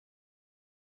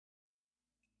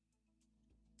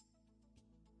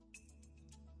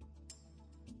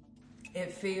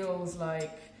It feels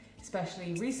like,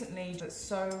 especially recently, that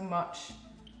so much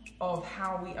of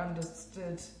how we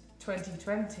understood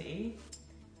 2020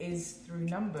 is through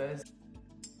numbers.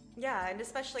 Yeah, and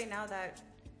especially now that,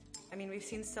 we've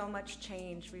seen so much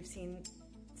change. We've seen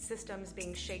systems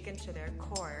being shaken to their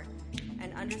core,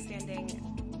 and understanding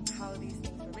how these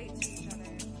things relate to each other.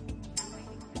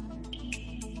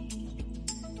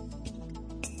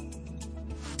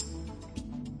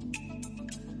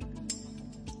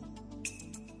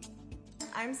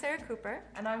 I'm Sarah Cooper.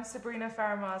 And I'm Sabrina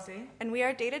Faramazi. And we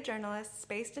are data journalists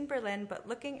based in Berlin, but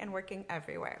looking and working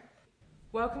everywhere.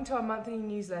 Welcome to our monthly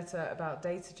newsletter about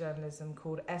data journalism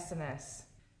called S&S.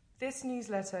 This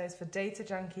newsletter is for data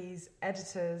junkies,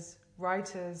 editors,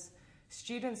 writers,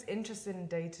 students interested in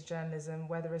data journalism,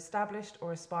 whether established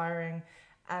or aspiring,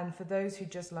 and for those who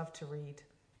just love to read.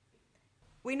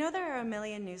 We know there are a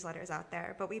million newsletters out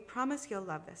there, but we promise you'll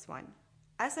love this one.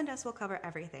 S&S will cover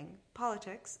everything.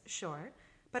 Politics, sure,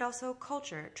 but also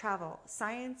culture, travel,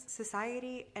 science,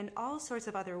 society, and all sorts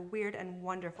of other weird and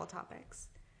wonderful topics.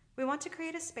 We want to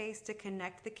create a space to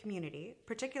connect the community,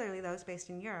 particularly those based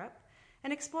in Europe,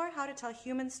 and explore how to tell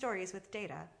human stories with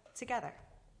data together.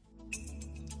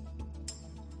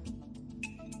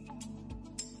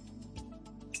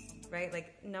 Right?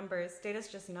 Like numbers, data's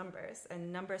just numbers,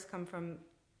 and numbers come from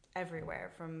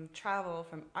everywhere, from travel,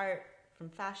 from art, from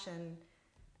fashion.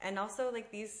 And also,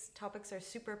 like, these topics are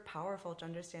super powerful to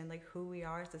understand, like, who we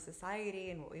are as a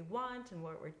society and what we want and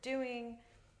what we're doing.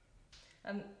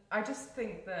 And I just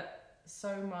think that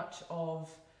so much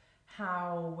of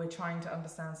how we're trying to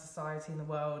understand society in the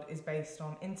world is based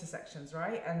on intersections,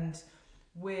 right? And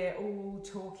we're all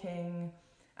talking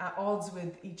at odds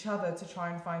with each other to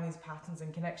try and find these patterns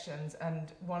and connections.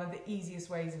 And one of the easiest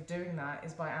ways of doing that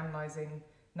is by analysing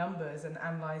numbers and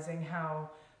analysing how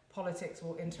politics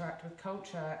will interact with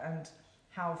culture and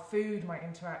how food might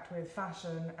interact with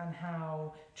fashion and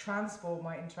how transport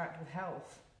might interact with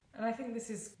health. And I think this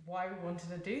is why we wanted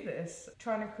to do this,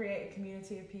 trying to create a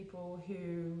community of people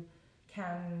who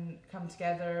can come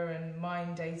together and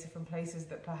mine data from places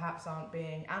that perhaps aren't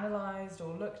being analysed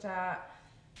or looked at,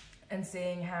 and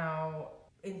seeing how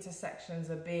intersections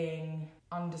are being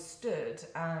understood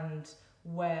and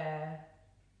where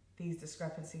these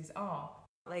discrepancies are.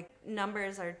 Like,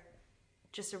 numbers are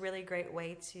just a really great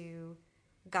way to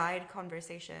guide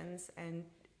conversations, and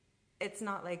it's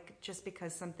not like just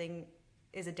because something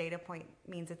is a data point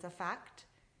means it's a fact,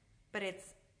 but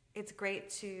it's great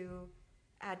to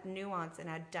add nuance and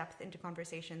add depth into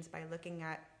conversations by looking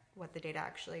at what the data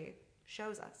actually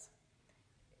shows us.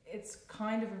 It's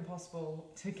kind of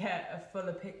impossible to get a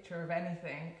fuller picture of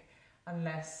anything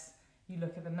unless you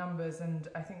look at the numbers, and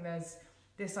I think there's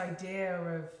this idea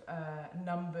of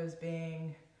numbers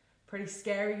being pretty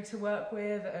scary to work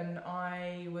with, and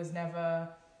I was never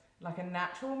like a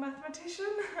natural mathematician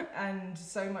and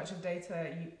so much of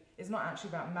data is not actually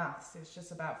about maths, it's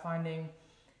just about finding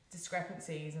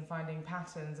discrepancies and finding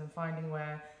patterns and finding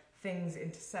where things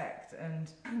intersect,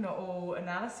 and not all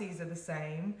analyses are the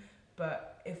same,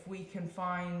 but if we can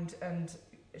find and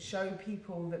show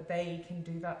people that they can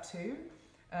do that too,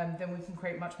 then we can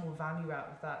create much more value out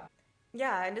of that.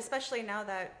 Yeah, and especially now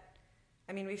that,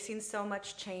 we've seen so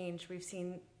much change. We've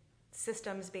seen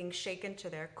systems being shaken to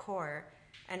their core,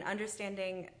 and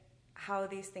understanding how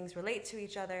these things relate to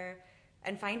each other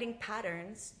and finding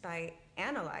patterns by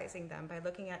analyzing them, by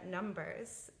looking at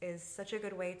numbers, is such a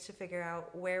good way to figure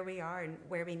out where we are and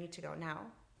where we need to go now.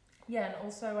 Yeah, and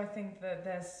also I think that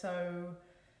there's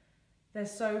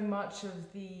so much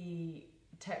of the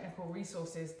technical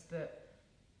resources that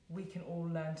we can all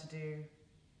learn to do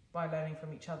by learning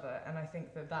from each other, and I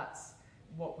think that that's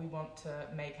what we want to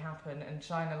make happen and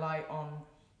shine a light on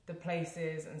the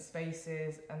places and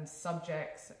spaces and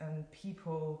subjects and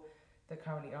people that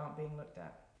currently aren't being looked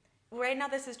at. Right now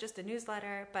this is just a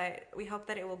newsletter, but we hope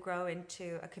that it will grow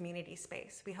into a community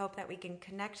space. We hope that we can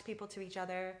connect people to each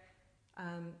other,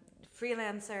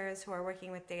 freelancers who are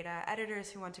working with data, editors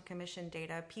who want to commission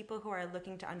data, people who are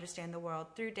looking to understand the world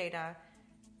through data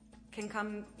can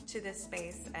come to this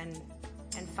space and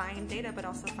find data, but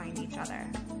also find each other.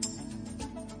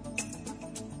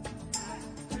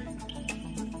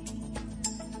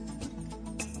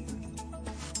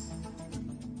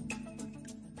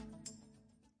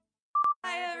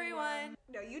 Hi everyone.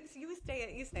 No, you say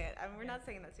it. We're not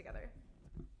saying that together.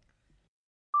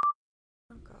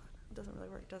 Oh god, it doesn't really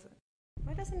work, does it?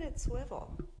 Why doesn't it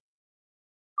swivel?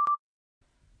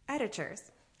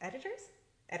 Editors. The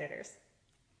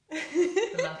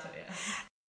latter, yeah.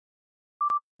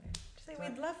 Just say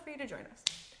we'd love for you to join us.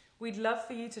 We'd love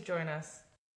for you to join us.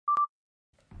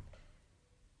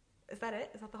 Is that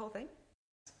it? Is that the whole thing?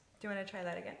 Do you want to try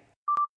that again?